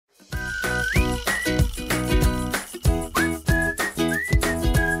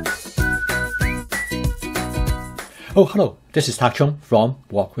Oh, hello, this is Tak Chung from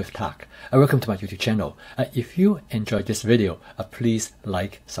Walk with Tak. Welcome to my YouTube channel. If you enjoyed this video, please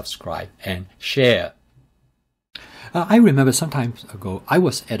like, subscribe, and share. I remember some time ago, I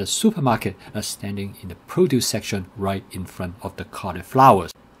was at a supermarket standing in the produce section right in front of the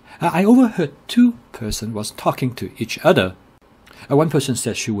cauliflowers. I overheard two persons was talking to each other. One person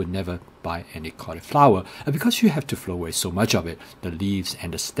said she would never buy any cauliflower because you have to throw away so much of it, the leaves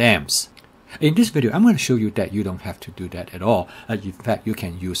and the stems. In this video, I'm going to show you that you don't have to do that at all. In fact, you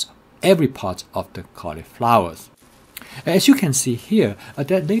can use every part of the cauliflowers. As you can see here,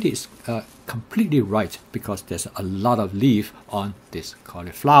 that lady is completely right because there's a lot of leaf on these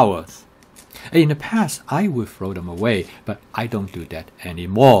cauliflowers. In the past, I would throw them away, but I don't do that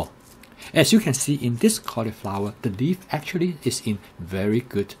anymore. As you can see in this cauliflower, the leaf actually is in very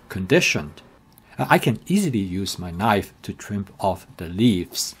good condition. I can easily use my knife to trim off the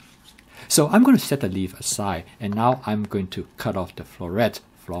leaves. So I'm going to set the leaf aside, and now I'm going to cut off the floret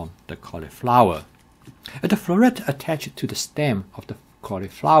from the cauliflower. The floret attached to the stem of the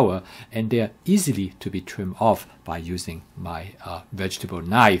cauliflower, and they are easily to be trimmed off by using my vegetable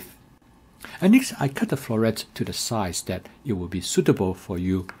knife. And next, I cut the floret to the size that it will be suitable for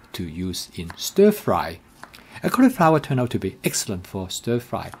you to use in stir fry. A cauliflower turned out to be excellent for stir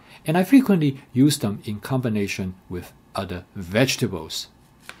fry, and I frequently use them in combination with other vegetables.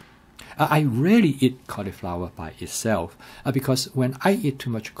 I rarely eat cauliflower by itself because when I eat too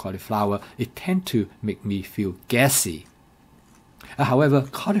much cauliflower, it tends to make me feel gassy. However,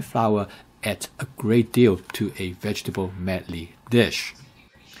 cauliflower adds a great deal to a vegetable medley dish.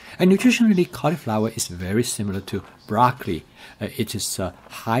 And nutritionally, cauliflower is very similar to broccoli. It is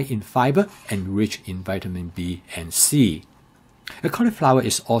high in fiber and rich in vitamin B and C. The cauliflower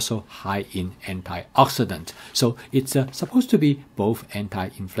is also high in antioxidant, so it's supposed to be both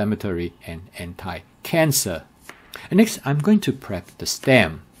anti-inflammatory and anti-cancer. Next, I'm going to prep the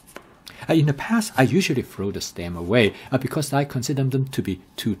stem. In the past, I usually throw the stem away because I consider them to be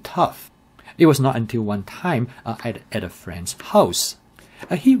too tough. It was not until one time at a friend's house.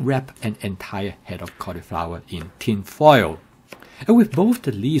 He wrapped an entire head of cauliflower in tin foil with both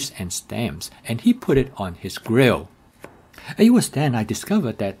the leaves and stems, and he put it on his grill. It was then I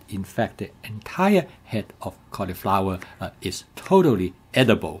discovered that, in fact, the entire head of cauliflower is totally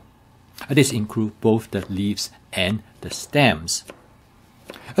edible. This includes both the leaves and the stems.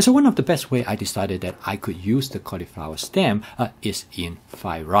 So one of the best ways I decided that I could use the cauliflower stem is in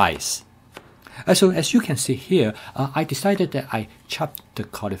fried rice. So as you can see here, I decided that I chopped the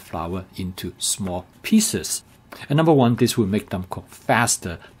cauliflower into small pieces. And number one, this will make them cook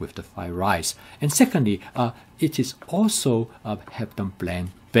faster with the fried rice. And secondly, it is also have them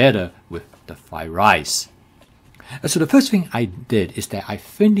blend better with the fried rice. So the first thing I did is that I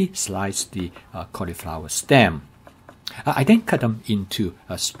thinly sliced the cauliflower stem. I then cut them into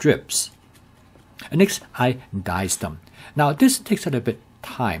strips. Next, I diced them. Now this takes a little bit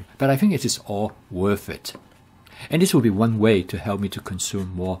time, but I think it is all worth it. And this will be one way to help me to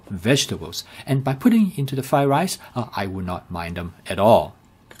consume more vegetables. And by putting into the fried rice, I will not mind them at all.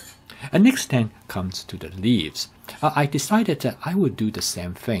 And next then comes to the leaves. I decided that I would do the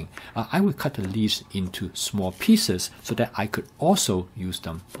same thing. I would cut the leaves into small pieces so that I could also use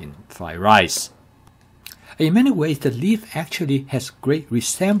them in fried rice. In many ways, the leaf actually has great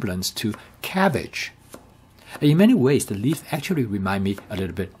resemblance to cabbage. In many ways, the leaf actually remind me a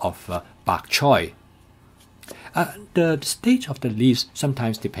little bit of bok choy. The stage of the leaves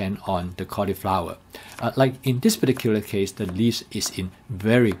sometimes depend on the cauliflower. Like in this particular case, the leaves is in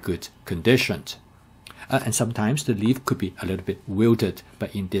very good condition. And sometimes the leaf could be a little bit wilted,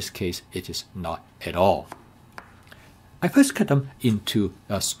 but in this case, it is not at all. I first cut them into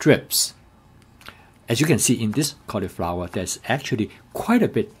strips. As you can see in this cauliflower, there's actually quite a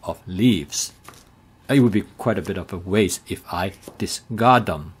bit of leaves. It would be quite a bit of a waste if I discard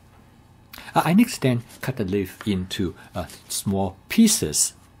them. I next then cut the leaf into small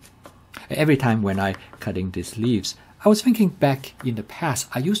pieces. Every time when I cutting these leaves, I was thinking back in the past,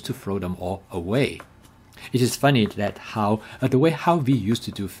 I used to throw them all away. It is funny that the way how we used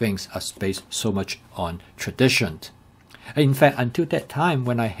to do things are based so much on tradition. In fact, until that time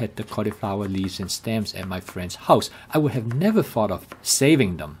when I had the cauliflower leaves and stems at my friend's house, I would have never thought of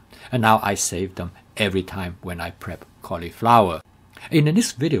saving them. And now I save them every time when I prep cauliflower. In the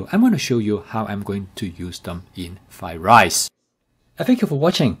next video, I'm going to show you how I'm going to use them in fried rice. Thank you for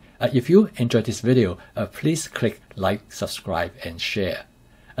watching. If you enjoyed this video, please click like, subscribe, and share.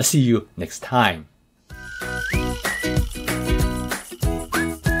 I'll see you next time.